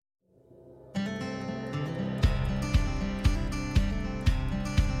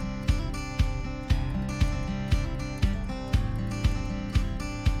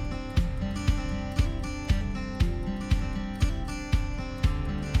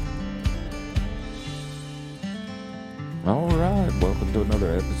All right, welcome to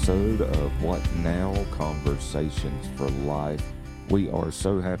another episode of What Now? Conversations for Life. We are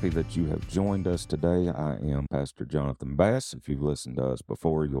so happy that you have joined us today. I am Pastor Jonathan Bass. If you've listened to us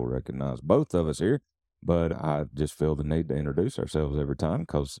before, you'll recognize both of us here, but I just feel the need to introduce ourselves every time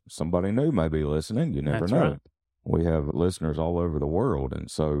because somebody new may be listening. You never That's know. right. We have listeners all over the world, and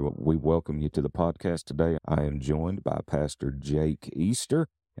so we welcome you to the podcast today. I am joined by Pastor Jake Easter.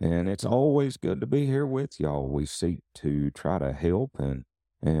 And it's always good to be here with y'all. We seek to try to help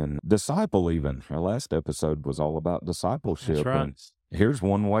and disciple even. Our last episode was all about discipleship. That's right. And here's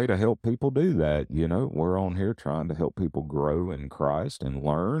one way to help people do that. You know, we're on here trying to help people grow in Christ and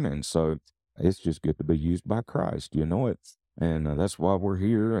learn. And so it's just good to be used by Christ. You know it. And that's why we're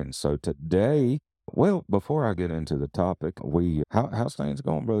here. And so today, well, before I get into the topic, how's things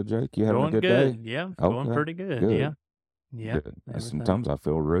going, Brother Jake? You having Going a good good. day? Yeah, going Okay, pretty good. good. Yeah. Yeah. Good. Everything. Sometimes I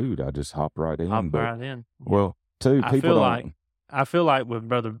feel rude. I just hop right in. Hop But right in. Yeah. well, too, I people feel don't. I feel like with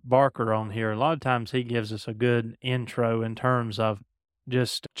Brother Barker on here, a lot of times he gives us a good intro in terms of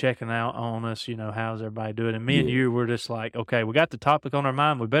just checking out on us, how's everybody doing? And me and Yeah. you were just like, okay, we got the topic on our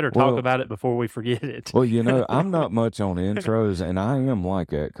mind. We better talk Well, about it before we forget it. well, I'm not much on intros, and I am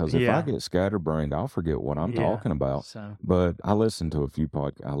like that because if I Yeah. get scatterbrained, I'll forget what I'm Yeah. talking about. So, But I listen to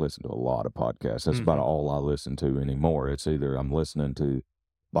I listen to a lot of podcasts. That's about all I listen to anymore. It's either I'm listening to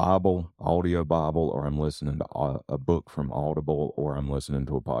audio Bible, or I'm listening to a book from Audible, or I'm listening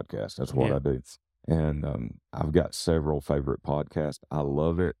to a podcast. That's what yeah. I do. And I've got several favorite podcasts. I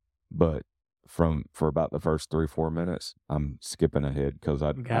love it, but for about the first 3-4 minutes, I'm skipping ahead because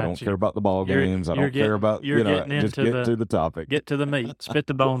I don't Gotcha. care about the ball games. I don't care about, you're getting just into get to the topic. Get to the meat. Spit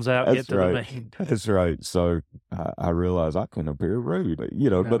the bones out. That's Get to right. the meat. That's right. So I realize I can appear rude, but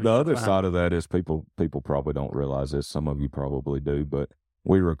No, the you're other fine. side of that is people probably don't realize this. Some of you probably do, but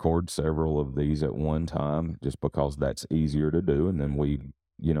we record several of these at one time just because that's easier to do. And then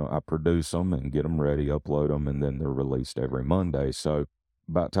I produce them and get them ready, upload them, and then they're released every Monday. So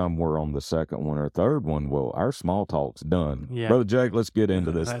about time we're on the second one or third one, well, our small talk's done. Yeah. Brother Jake, let's get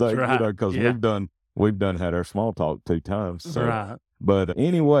into this That's thing, right. because Yeah. we've done had our small talk 2 times. So. Right. But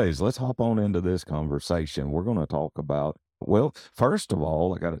anyways, let's hop on into this conversation. We're going to talk about, well, first of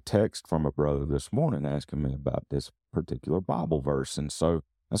all, I got a text from a brother this morning asking me about this particular Bible verse. And so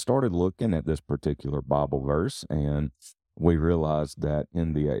I started looking at this particular Bible verse, and we realized that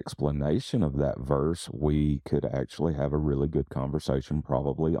in the explanation of that verse, we could actually have a really good conversation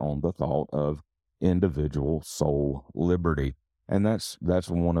probably on the thought of individual soul liberty. And that's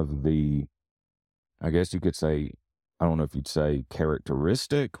one of the, I guess you could say, I don't know if you'd say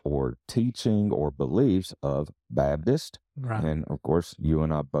characteristic or teaching or beliefs of Baptist. Right. And of course, you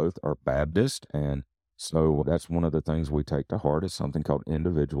and I both are Baptist. And so that's one of the things we take to heart is something called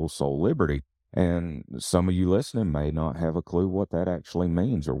individual soul liberty. And some of you listening may not have a clue what that actually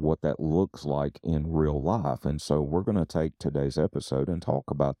means or what that looks like in real life. And so we're going to take today's episode and talk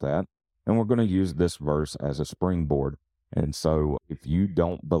about that. And we're going to use this verse as a springboard. And so if you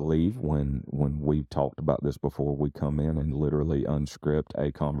don't believe when we've talked about this before, we come in and literally unscript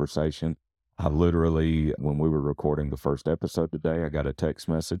a conversation. I literally, when we were recording the first episode today, I got a text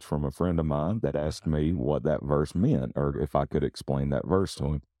message from a friend of mine that asked me what that verse meant or if I could explain that verse to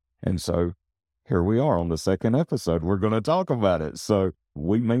him. And so here we are on the second episode. We're going to talk about it. So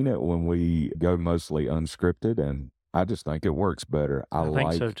we mean it when we go mostly unscripted, and I just think it works better. I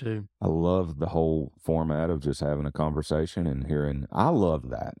think so too. I love the whole format of just having a conversation and hearing. I love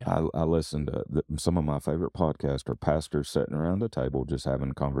that. Yeah. I listen to some of my favorite podcasts are pastors sitting around a table just having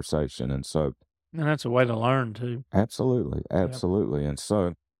a conversation. And so. And that's a way to learn too. Absolutely. Absolutely. And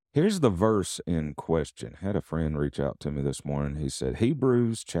so here's the verse in question. Had a friend reach out to me this morning. He said,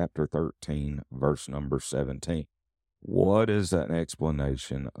 Hebrews chapter 13, verse number 17. What is an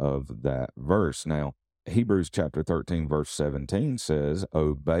explanation of that verse? Now, Hebrews chapter 13, verse 17 says,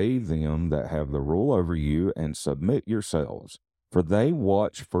 Obey them that have the rule over you and submit yourselves, for they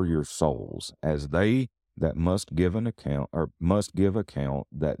watch for your souls, as they that must give account,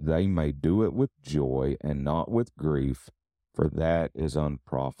 that they may do it with joy and not with grief, for that is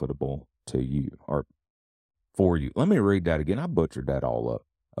unprofitable to you, or for you. Let me read that again. I butchered that all up.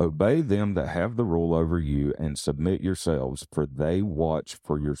 Obey them that have the rule over you and submit yourselves, for they watch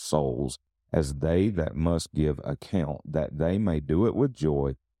for your souls, as they that must give account, that they may do it with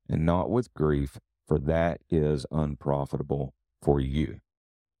joy and not with grief, for that is unprofitable for you.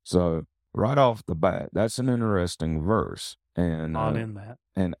 So right off the bat, that's an interesting verse. And A lot in that.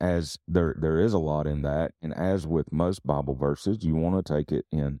 And as there is a lot in that, and as with most Bible verses, you want to take it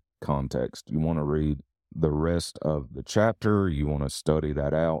in context. You want to read the rest of the chapter. You want to study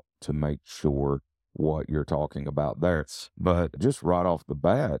that out to make sure what you're talking about there. But just right off the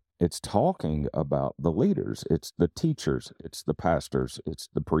bat, it's talking about the leaders, it's the teachers, it's the pastors, it's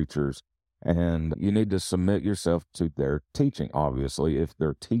the preachers. And you need to submit yourself to their teaching, obviously, if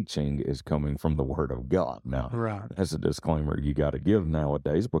their teaching is coming from the Word of God. Now, Right. that's a disclaimer you got to give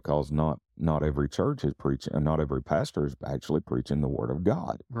nowadays, because not every church is preaching, and not every pastor is actually preaching the Word of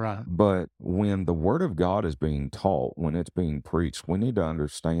God. Right. But when the Word of God is being taught, when it's being preached, we need to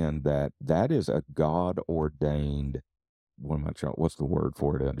understand that that is a God ordained. What's the word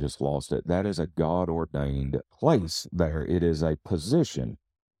for it? I just lost it. That is a God ordained place there. It is a position.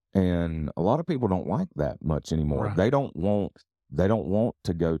 And a lot of people don't like that much anymore. Right. They don't want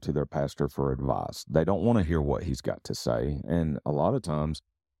to go to their pastor for advice. They don't want to hear what he's got to say. And a lot of times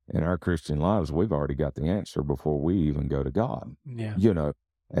in our Christian lives, we've already got the answer before we even go to God. Yeah.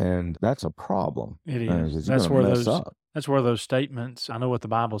 And that's a problem. It Because is. you're That's going to where mess those up. that's where those statements, I know what the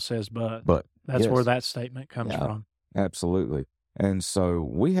Bible says, but But that's where yes, that statement comes yeah, from. absolutely. And so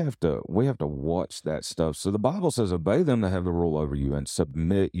we have to watch that stuff. So the Bible says, obey them that have the rule over you and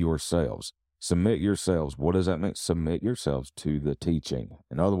submit yourselves. Submit yourselves. What does that mean? Submit yourselves to the teaching.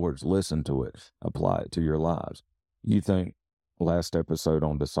 In other words, listen to it, apply it to your lives. You think last episode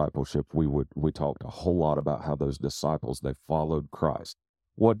on discipleship, we talked a whole lot about how those disciples, they followed Christ.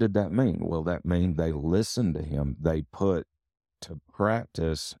 What did that mean? Well, that means they listened to him. They put to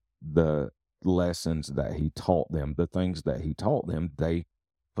practice the lessons that he taught them, the things that he taught them. They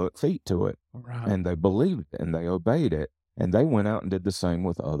put feet to it, Right. and they believed it, and they obeyed it, and they went out and did the same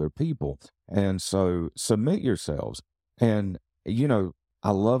with other people. And so submit yourselves. And, I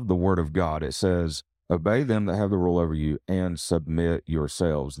love the Word of God. It says, obey them that have the rule over you and submit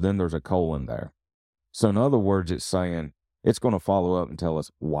yourselves. Then there's a colon there. So in other words, it's saying, it's going to follow up and tell us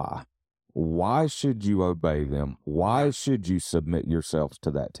why. Why should you obey them? Why should you submit yourselves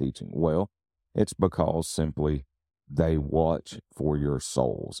to that teaching? Well, it's because simply they watch for your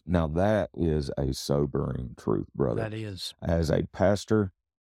souls. Now, that is a sobering truth, brother. That is. As a pastor,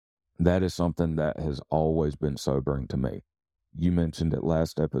 that is something that has always been sobering to me. You mentioned it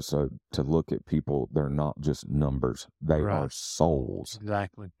last episode, to look at people, they're not just numbers, they are Right. souls.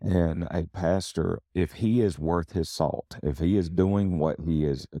 Exactly. And a pastor, if he is worth his salt, if he is doing what he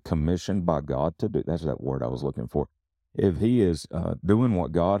is commissioned by God to do, that's that word I was looking for. If he is doing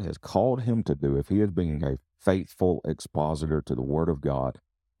what God has called him to do, if he is being a faithful expositor to the Word of God,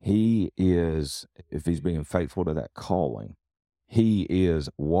 if he's being faithful to that calling, he is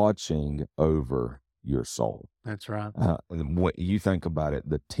watching over your soul. That's right. And what you think about it,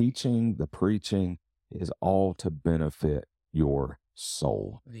 the teaching, the preaching is all to benefit your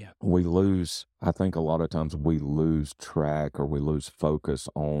soul. Yeah. I think a lot of times we lose track, or we lose focus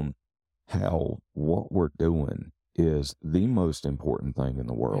on how what we're doing is the most important thing in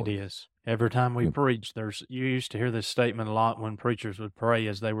the world. It is. Every time we Yeah. preach, you used to hear this statement a lot when preachers would pray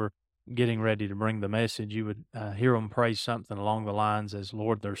as they were getting ready to bring the message. You would hear them pray something along the lines as,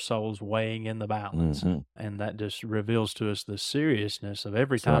 Lord, their souls weighing in the balance. Mhm. And that just reveals to us the seriousness of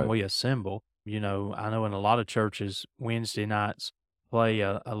every That's time right. we assemble. I know in a lot of churches, Wednesday nights play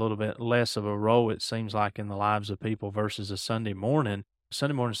a little bit less of a role, it seems like, in the lives of people versus a Sunday morning.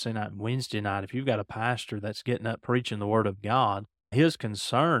 Sunday morning, Sunday night, Wednesday night, if you've got a pastor that's getting up preaching the Word of God, his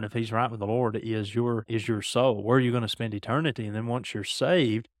concern, if he's right with the Lord, is your soul. Where are you going to spend eternity? And then once you're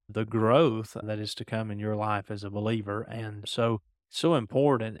saved, the growth that is to come in your life as a believer. And so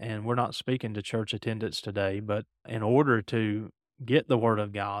important. And we're not speaking to church attendance today, but in order to get the Word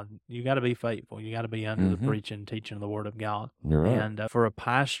of God, you got to be faithful. You got to be under the Mhm. preaching and teaching of the Word of God. You're right. And for a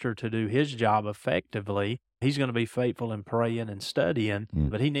pastor to do his job effectively, he's going to be faithful in praying and studying,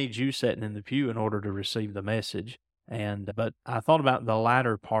 but he needs you sitting in the pew in order to receive the message. But I thought about the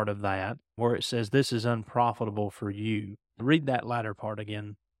latter part of that, where it says, this is unprofitable for you. Read that latter part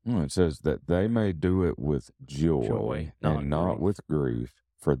again. It says that they may do it with joy, Joy, and not grief. with grief,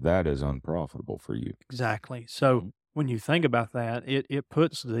 for that is unprofitable for you. Exactly. So when you think about that, it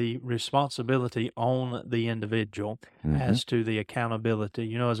puts the responsibility on the individual Mhm. as to the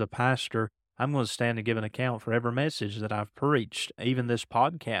accountability. As a pastor, I'm going to stand and give an account for every message that I've preached, even this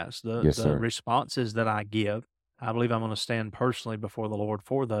podcast, Yes, the sir. responses that I give. I believe I'm going to stand personally before the Lord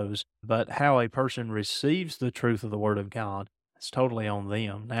for those. But how a person receives the truth of the Word of God, it's totally on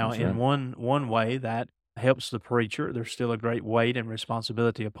them. Now, That's in right. one way that helps the preacher, there's still a great weight and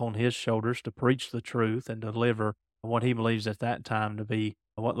responsibility upon his shoulders to preach the truth and deliver what he believes at that time to be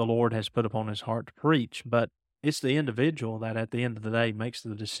what the Lord has put upon his heart to preach. But it's the individual that at the end of the day makes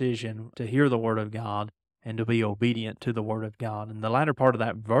the decision to hear the Word of God and to be obedient to the Word of God. And the latter part of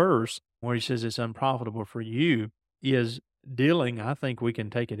that verse, where he says it's unprofitable for you, is dealing, I think we can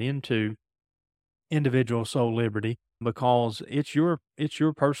take it into individual soul liberty, because it's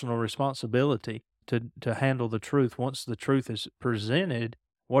your personal responsibility to handle the truth. Once the truth is presented,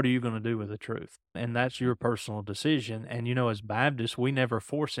 what are you going to do with the truth? And that's your personal decision. And as Baptists, we never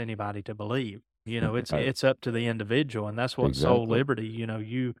force anybody to believe. It's Right. it's up to the individual, and that's what soul Exactly.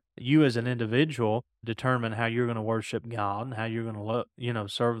 liberty. You as an individual determine how you're going to worship God and how you're going to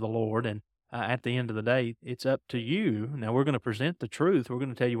serve the Lord. And at the end of the day, it's up to you. Now we're going to present the truth. We're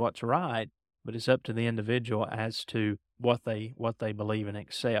going to tell you what's right, but it's up to the individual as to what they believe and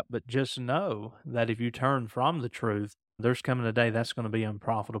accept. But just know that if you turn from the truth, there's coming a day that's going to be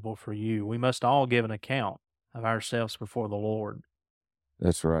unprofitable for you. We must all give an account of ourselves before the Lord.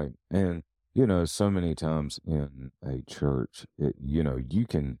 That's right. And, so many times in a church,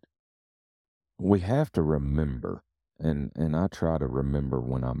 we have to remember, and I try to remember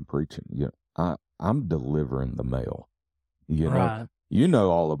when I'm preaching, I'm delivering the mail, you know, Right.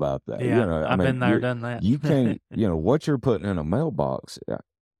 all about that. Yeah. I I've mean, been there, done that. you can't, what you're putting in a mailbox,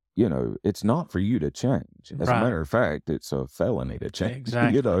 it's not for you to change. As a Right. matter of fact, it's a felony to change,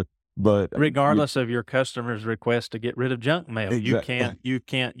 Exactly. but Regardless of your customer's request to get rid of junk mail, you exactly. can't you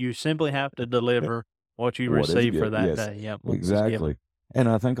can't you simply have to deliver what you What is receive for good? that Yes, day. Yep, what was given. exactly. And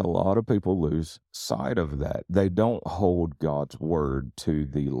I think a lot of people lose sight of that. They don't hold God's word to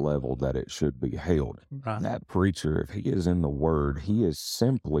the level that it should be held. Right. That preacher, if he is in the word, he is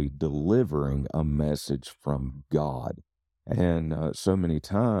simply delivering a message from God. And so many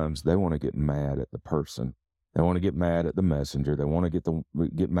times they want to get mad at the person. They want to get mad at the messenger. They want to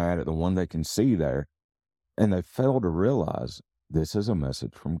get mad at the one they can see there, and they fail to realize this is a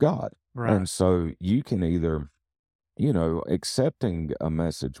message from God. Right. And so you can either, accepting a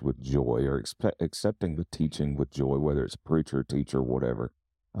message with joy or accepting the teaching with joy, whether it's preacher, teacher, whatever.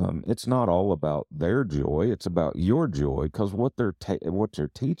 It's not all about their joy; it's about your joy, because what they're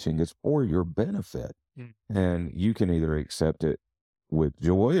teaching is for your benefit, Mm. and you can either accept it with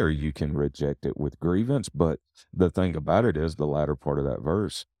joy or you can reject it with grievance. But the thing about it is, the latter part of that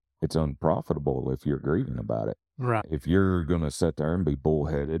verse, it's unprofitable if you're grieving about it. Right. If you're going to sit there and be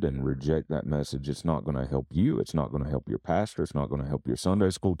bullheaded and reject that message, it's not going to help you. It's not going to help your pastor. It's not going to help your Sunday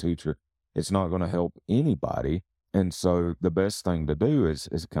school teacher. It's not going to help anybody. And so the best thing to do is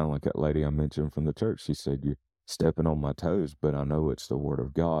kind of like that lady I mentioned from the church. She said, "You're stepping on my toes, but I know it's the word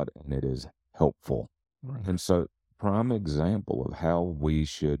of God and it is helpful." Right. And so, prime example of how we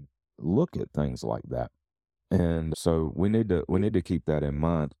should look at things like that. And so we need to keep that in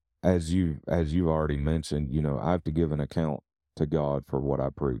mind. As you've already mentioned, I have to give an account to God for what I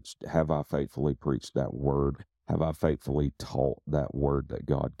preached. Have I faithfully preached that word? Have I faithfully taught that word that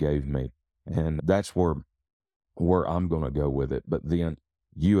God gave me? And that's where I'm going to go with it. But then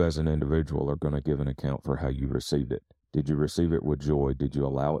you as an individual are going to give an account for how you received it. Did you receive it with joy? Did you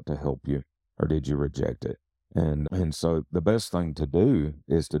allow it to help you, or did you reject it? And so the best thing to do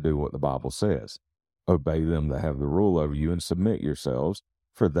is to do what the Bible says. Obey them that have the rule over you and submit yourselves,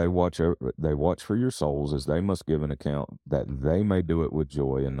 for they watch for your souls, as they must give an account, that they may do it with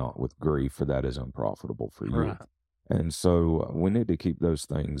joy and not with grief, for that is unprofitable for you. Right. And so we need to keep those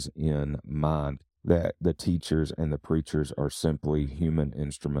things in mind, that the teachers and the preachers are simply human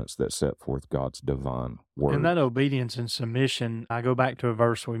instruments that set forth God's divine And word. that obedience and submission, I go back to a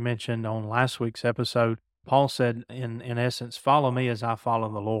verse we mentioned on last week's episode. Paul said, in essence, follow me as I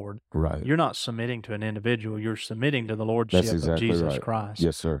follow the Lord. Right. You're not submitting to an individual, you're submitting to the That's lordship of exactly Jesus right. Christ,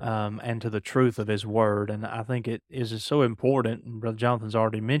 Yes, sir. and to the truth of his word. And I think it is so important, and Brother Jonathan's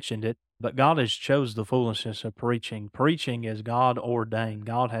already mentioned it, but God has chose the foolishness of preaching. Preaching is God ordained.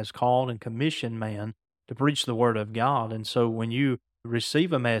 God has called and commissioned man to preach the word of God. And so when you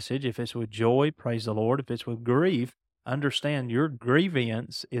receive a message, if it's with joy, praise the Lord. If it's with grief, understand your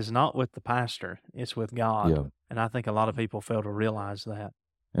grievance is not with the pastor, it's with God. Yeah. And I think a lot of people fail to realize that.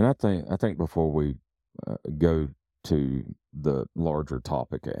 And I think before we go to the larger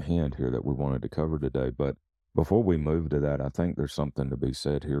topic at hand here that we wanted to cover today, but before we move to that, I think there's something to be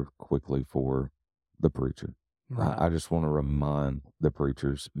said here quickly for the preacher. Right. I just want to remind the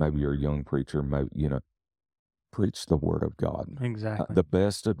preachers, maybe you're a young preacher, maybe, preach the word of God. Exactly. The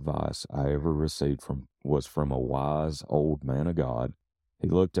best advice I ever received was from a wise old man of God. He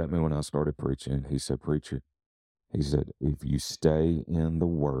looked at me when I started preaching. He said, "Preacher," he said, "if you stay in the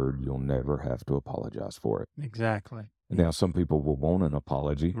word, you'll never have to apologize for it." Exactly. Now, some people will want an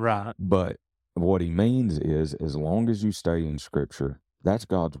apology, Right. but what he means is, as long as you stay in Scripture, that's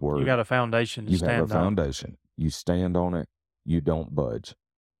God's You word. got a foundation to You have a stand on. foundation. You stand on it. You don't budge.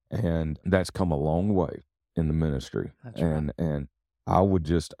 And that's come a long way in the ministry. That's right. And I would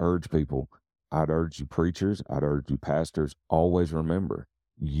just urge people, I'd urge you preachers, I'd urge you pastors, always remember,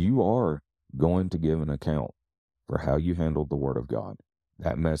 you are going to give an account for how you handled the Word of God.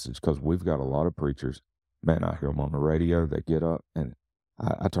 That message, because we've got a lot of preachers, man, I hear them on the radio, they get up, and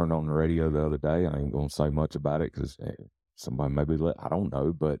I turned on the radio the other day. I ain't going to say much about it because somebody maybe I don't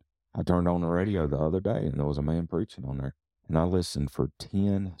know, but I turned on the radio the other day, and there was a man preaching on there. And I listened for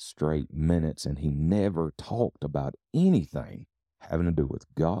 10 straight minutes, and he never talked about anything having to do with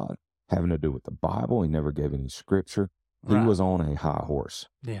God, having to do with the Bible. He never gave any scripture. He Right. was on a high horse.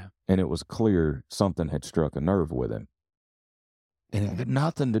 Yeah. And it was clear something had struck a nerve with him. And it had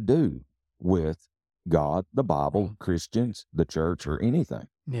nothing to do with God, the Bible, Christians, the church, or anything.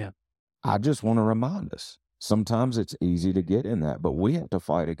 Yeah. I just want to remind us, sometimes it's easy to get in that, but we have to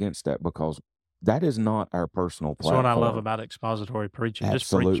fight against that because that is not our personal That's platform. what I love about expository preaching.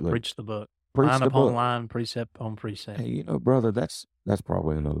 Absolutely. Just preach the book. Preach Line the upon book. line, precept upon precept. Hey, brother, that's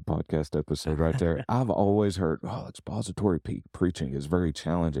probably another podcast episode right there. I've always heard, expository preaching is very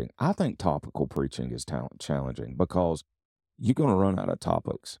challenging. I think topical preaching is challenging because you're going to run out of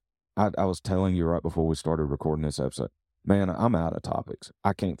topics. I was telling you right before we started recording this episode, man, I'm out of topics.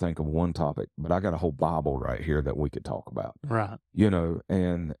 I can't think of one topic, but I got a whole Bible right here that we could talk about. Right.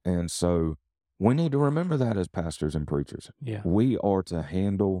 And so we need to remember that as pastors and preachers. Yeah. We are to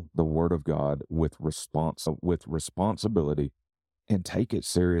handle the Word of God with responsibility and take it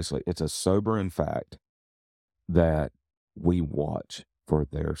seriously. It's a sobering fact that we watch for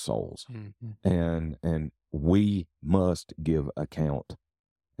their souls. Mm-hmm. And we must give account.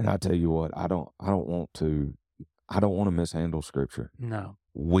 And I tell you what, I don't want to mishandle scripture. No.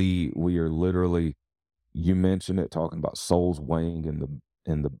 We are literally, you mentioned it, talking about souls weighing in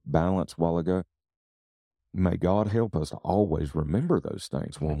the balance a while ago. May God help us to always remember those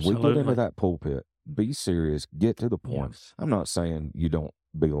things. When we get into that pulpit, be serious, get to the point. Yes. I'm not saying you don't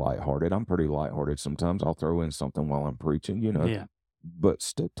be lighthearted. I'm pretty lighthearted sometimes. I'll throw in something while I'm preaching, Yeah. but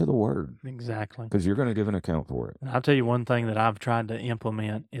stick to the Word Exactly. because you're going to give an account for it. And I'll tell you one thing that I've tried to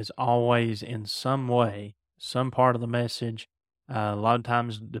implement is always in some way, some part of the message, a lot of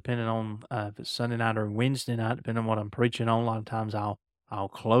times depending on if it's Sunday night or Wednesday night, depending on what I'm preaching on, a lot of times I'll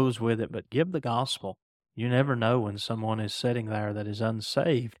close with it, but give the gospel. You never know when someone is sitting there that is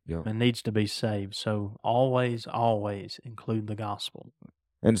unsaved and needs to be saved. So always, always include the gospel.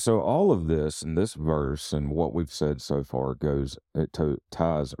 And so all of this and this verse and what we've said so far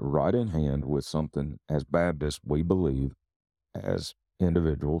ties right in hand with something as Baptists we believe as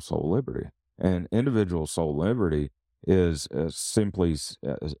individual soul liberty. And individual soul liberty is simply,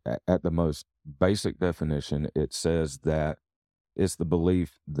 at the most basic definition, it says that it's the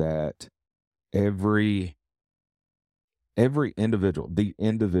belief that each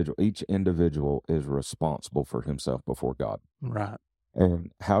individual is responsible for himself before God. Right.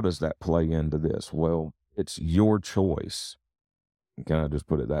 And how does that play into this? Well, it's your choice. Can I just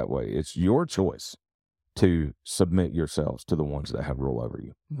put it that way? It's your choice to submit yourselves to the ones that have rule over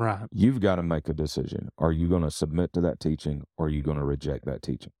you. Right. You've got to make a decision. Are you going to submit to that teaching or are you going to reject that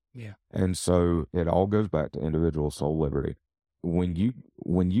teaching? Yeah. And so it all goes back to individual soul liberty. When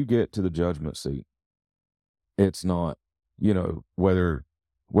you get to the judgment seat, it's not, whether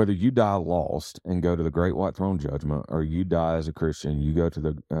you die lost and go to the great white throne judgment, or you die as a Christian, you go to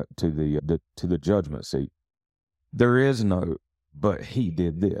the judgment seat. There is no, but he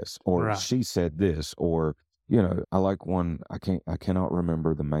did this, or she said this, or I like one. I cannot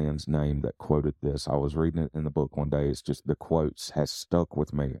remember the man's name that quoted this. I was reading it in the book one day. It's just the quotes has stuck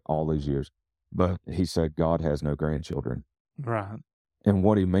with me all these years. But he said, God has no grandchildren. Right. And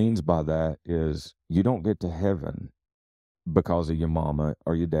what he means by that is you don't get to heaven because of your mama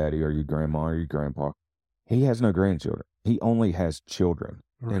or your daddy or your grandma or your grandpa. He has no grandchildren. He only has children.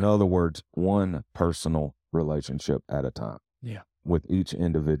 Right. In other words, one personal relationship at a time. Yeah. With each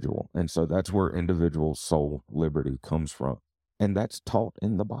individual. And so that's where individual soul liberty comes from. And that's taught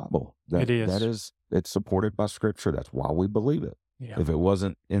in the Bible. It is. It's supported by Scripture. That's why we believe it. Yeah. If it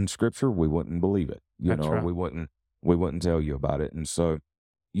wasn't in Scripture, we wouldn't believe it. Right. We wouldn't tell you about it. And so,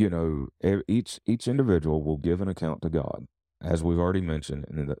 each individual will give an account to God. As we've already mentioned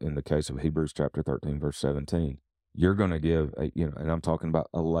in the case of Hebrews chapter 13, verse 17, you're going to give and I'm talking about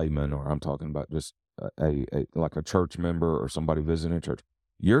a layman, or I'm talking about just like a church member or somebody visiting a church.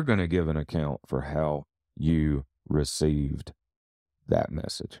 You're going to give an account for how you received that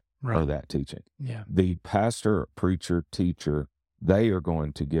message or that teaching. Yeah. The pastor, preacher, teacher, they are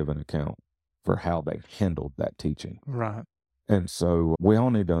going to give an account for how they handled that teaching. Right. And so we all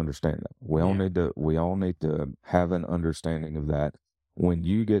need to understand that. We all need to have an understanding of that. When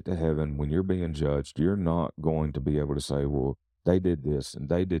you get to heaven, when you're being judged, you're not going to be able to say, well, they did this and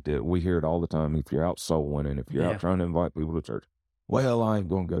they did that. We hear it all the time. If you're out soul winning, if you're out trying to invite people to church, well, I ain't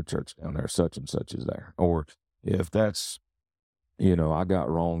going to go to church down there. Such and such is there. Or if that's, I got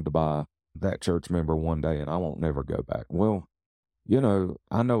wronged by that church member one day and I won't never go back. Well,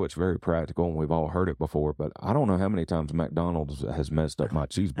 I know it's very practical and we've all heard it before, but I don't know how many times McDonald's has messed up my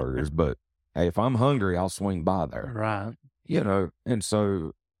cheeseburgers, but hey, if I'm hungry, I'll swing by there. Right. And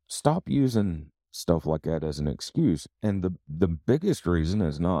so stop using stuff like that as an excuse. And the biggest reason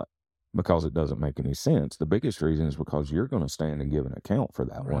is not because it doesn't make any sense. The biggest reason is because you're going to stand and give an account for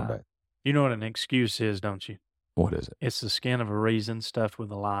that one Right. day. You know what an excuse is, don't you? What is It's the skin of a reason stuffed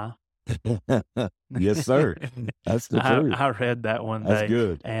with a lie. it? Yes, sir. That's the truth. I read that one That's day.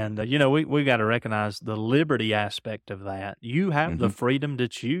 good. And, we got to recognize the liberty aspect of that. You have the freedom to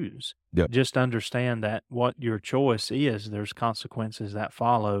choose. Yep. Just understand that what your choice is, there's consequences that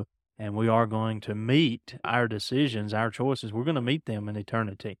follow. And we are going to meet our decisions, our choices. We're going to meet them in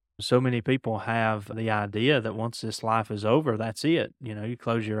eternity. So many people have the idea that once this life is over, that's it. You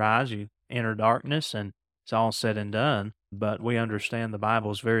close your eyes, you enter darkness, and it's all said and done. But we understand the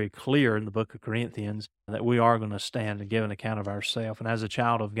Bible is very clear in the book of Corinthians that we are going to stand and give an account of ourselves. And as a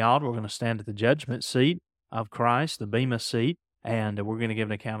child of God, we're going to stand at the judgment seat of Christ, the Bema seat, and we're going to give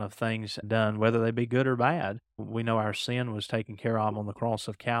an account of things done, whether they be good or bad. We know our sin was taken care of on the cross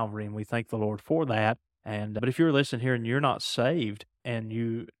of Calvary, and we thank the Lord for that. But if you're listening here and you're not saved and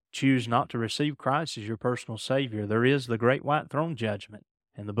you choose not to receive Christ as your personal Savior, there is the great white throne judgment,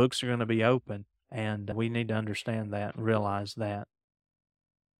 and the books are going to be open. And we need to understand that and realize that.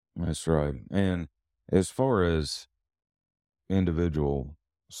 That's right. And as far as individual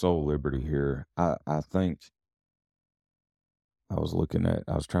soul liberty here, I think I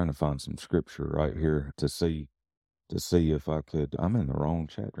was trying to find some scripture right here to see if I could. I'm in the wrong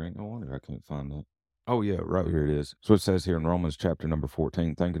chapter. Ain't no wonder I can't find that. Oh yeah, right here it is. So it says here in Romans chapter number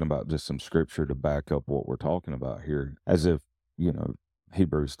 14, thinking about just some scripture to back up what we're talking about here, as if,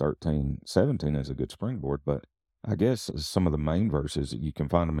 Hebrews 13:17 is a good springboard, but I guess some of the main verses, you can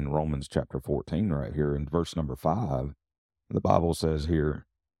find them in Romans chapter 14 right here in verse number 5. The Bible says here,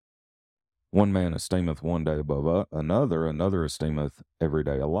 one man esteemeth one day above another, another esteemeth every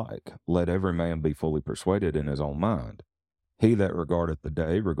day alike. Let every man be fully persuaded in his own mind. He that regardeth the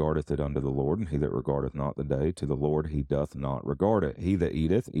day regardeth it unto the Lord, and he that regardeth not the day to the Lord he doth not regard it. He that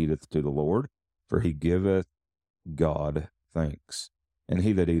eateth, eateth to the Lord, for he giveth God thanks. And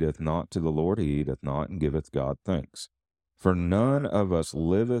he that eateth not to the Lord, he eateth not, and giveth God thanks. For none of us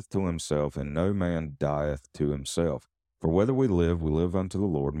liveth to himself, and no man dieth to himself. For whether we live unto the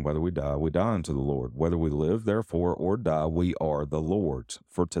Lord, and whether we die unto the Lord. Whether we live, therefore, or die, we are the Lord's.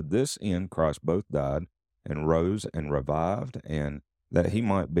 For to this end Christ both died, and rose, and revived, and that he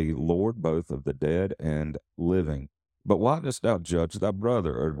might be Lord both of the dead and living. But why dost thou judge thy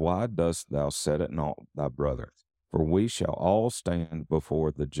brother, or why dost thou set at naught thy brother? For we shall all stand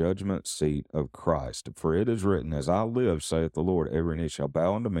before the judgment seat of Christ. For it is written, As I live, saith the Lord, every knee shall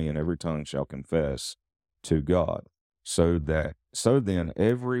bow unto me, and every tongue shall confess to God. So then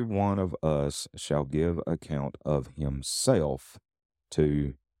every one of us shall give account of himself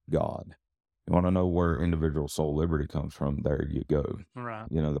to God. You want to know where individual soul liberty comes from? There you go. Right.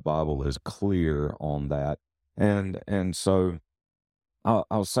 The Bible is clear on that. And so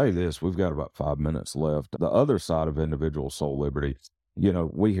I'll say this, we've got about 5 minutes left. The other side of individual soul liberty,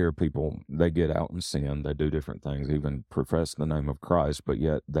 we hear people, they get out and sin, they do different things, even profess the name of Christ, but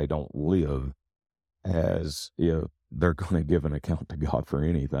yet they don't live as if they're going to give an account to God for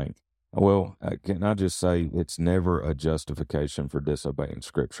anything. Well, can I just say it's never a justification for disobeying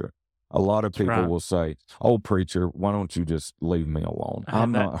Scripture. A lot of people will say, "Oh, preacher, why don't you just leave me alone?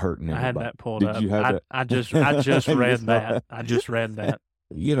 I'm not hurting anybody." I had that pulled up. Did you have that? I just read that. I just read that.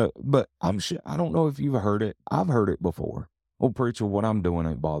 But I'm sure, I don't know if you've heard it. I've heard it before. "Oh, preacher, what I'm doing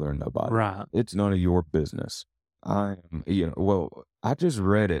ain't bothering nobody. Right. It's none of your business." I just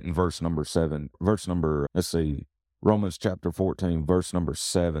read it in verse number 7. Romans chapter 14, verse number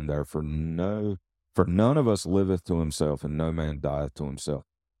 7 there. For none of us liveth to himself, and no man dieth to himself.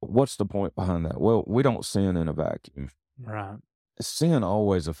 What's the point behind that? Well, we don't sin in a vacuum. Right. Sin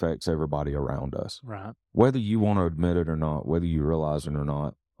always affects everybody around us. Right. Whether you want to admit it or not, whether you realize it or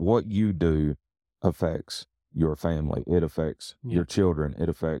not, what you do affects your family. It affects your children. It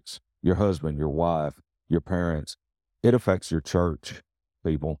affects your husband, your wife, your parents. It affects your church,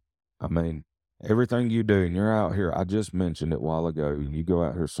 people. I mean, everything you do, and you're out here, I just mentioned it a while ago, you go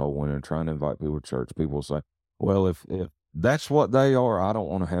out here soul winning and trying to invite people to church, people say, well, if that's what they are, I don't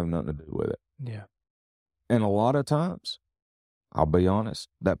want to have nothing to do with it. Yeah. And a lot of times, I'll be honest,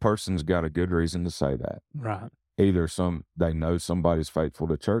 that person's got a good reason to say that. Right. Either they know somebody's faithful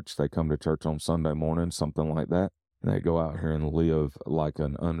to church, they come to church on Sunday morning, something like that. and they go out here and live like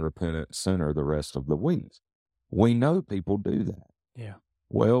an unrepentant sinner the rest of the week. We know people do that. Yeah.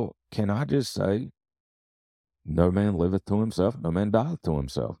 Well, can I just say, no man liveth to himself, no man dieth to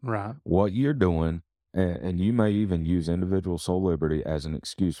himself. Right. What you're doing, and you may even use individual soul liberty as an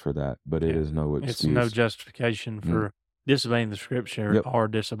excuse for that, but it is no excuse. It's no justification for disobeying the Scripture or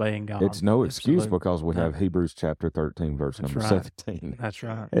disobeying God. It's no excuse Absolutely. because we have Hebrews chapter 13, verse That's number right. 17. That's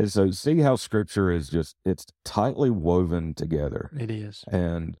right. And so see how Scripture is just, it's tightly woven together. It is.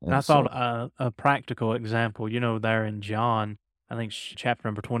 And I thought a practical example, there in John, I think chapter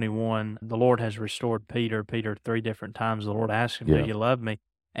number 21, the Lord has restored Peter. Peter, 3 different times, the Lord asked him, do you love me?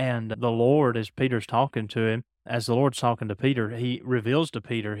 And the Lord, as Peter's talking to him, as the Lord's talking to Peter, he reveals to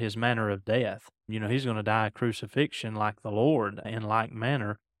Peter his manner of death. He's going to die a crucifixion like the Lord in like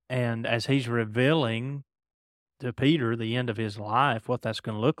manner. And as he's revealing to Peter the end of his life, what that's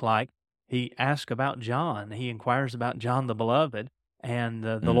going to look like, he asks about John. He inquires about John the Beloved. And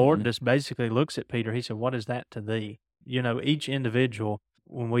the Lord just basically looks at Peter. He said, what is that to thee? Each individual,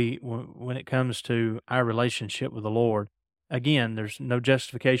 when it comes to our relationship with the Lord, again, there's no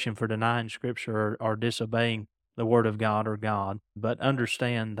justification for denying Scripture or disobeying the Word of God or God, but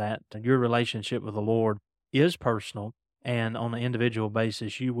understand that your relationship with the Lord is personal, and on an individual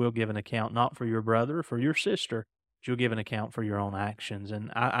basis, you will give an account not for your brother or for your sister, but you'll give an account for your own actions. And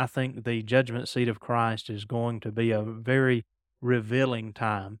I think the judgment seat of Christ is going to be a very revealing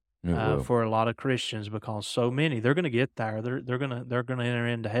time for a lot of Christians, because so many, they're going to get there. They're going to enter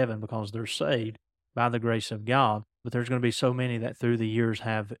into heaven because they're saved by the grace of God. But there's going to be so many that through the years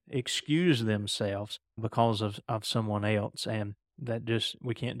have excused themselves because of someone else, and that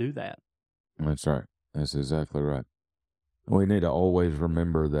we can't do that. That's right. That's exactly right. We need to always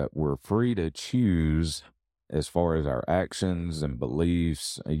remember that we're free to choose as far as our actions and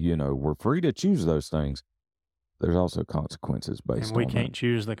beliefs. We're free to choose those things. There's also consequences based on that. And we can't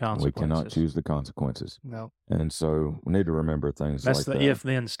choose the consequences. We cannot choose the consequences. No. And so we need to remember things like that. That's the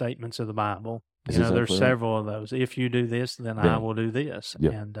if-then statements of the Bible. There's several of those. If you do this, then I will do this.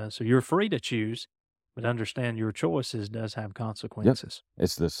 Yep. And so you're free to choose, but understand your choices does have consequences. Yep.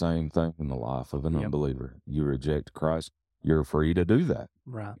 It's the same thing in the life of an unbeliever. You reject Christ, you're free to do that.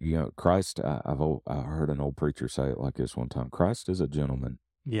 Right. Christ, I heard an old preacher say it like this one time: Christ is a gentleman.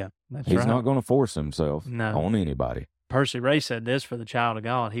 Yeah, that's He's right. not going to force himself on anybody. Percy Ray said this for the child of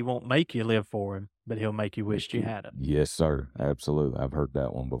God: he won't make you live for him, but he'll make you wish you had it. Yes, sir. Absolutely. I've heard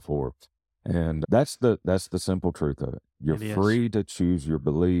that one before. And that's the simple truth of it. You're free to choose your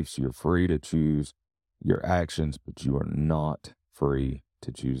beliefs. You're free to choose your actions, but you are not free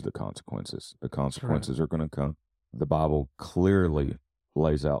to choose the consequences. The consequences are going to come. The Bible clearly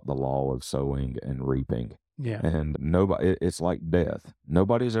lays out the law of sowing and reaping. Yeah. And it's like death.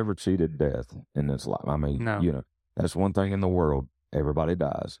 Nobody's ever cheated death in this life. I mean, that's one thing in the world. Everybody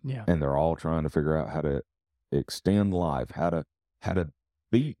dies. Yeah. And they're all trying to figure out how to extend life, how to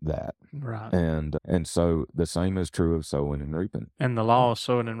beat that. Right. And so the same is true of sowing and reaping. And the law of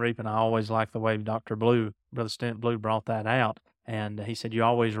sowing and reaping, I always like the way Brother Stent Blue brought that out. And he said, you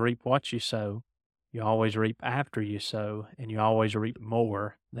always reap what you sow. You always reap after you sow, and you always reap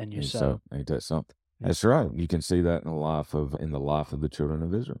more than you sow. Ain't that something? That's right. You can see that in the life of the children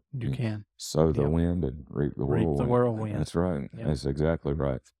of Israel. You can sow the wind and reap the whirlwind. Reap the whirlwind. That's right. Yep. That's exactly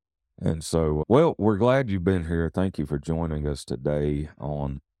right. And so, well, we're glad you've been here. Thank you for joining us today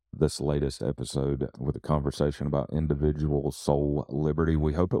on this latest episode with a conversation about individual soul liberty.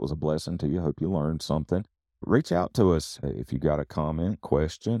 We hope it was a blessing to you. Hope you learned something. Reach out to us if you got a comment,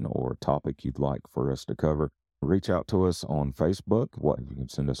 question, or topic you'd like for us to cover. Reach out to us on Facebook. You can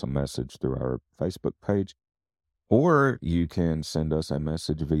send us a message through our Facebook page, or you can send us a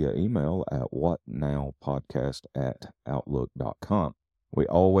message via email at whatnowpodcast@outlook.com. We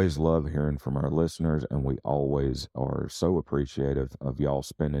always love hearing from our listeners, and we always are so appreciative of y'all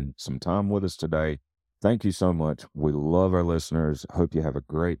spending some time with us today. Thank you so much. We love our listeners. Hope you have a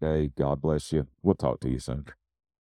great day. God bless you. We'll talk to you soon.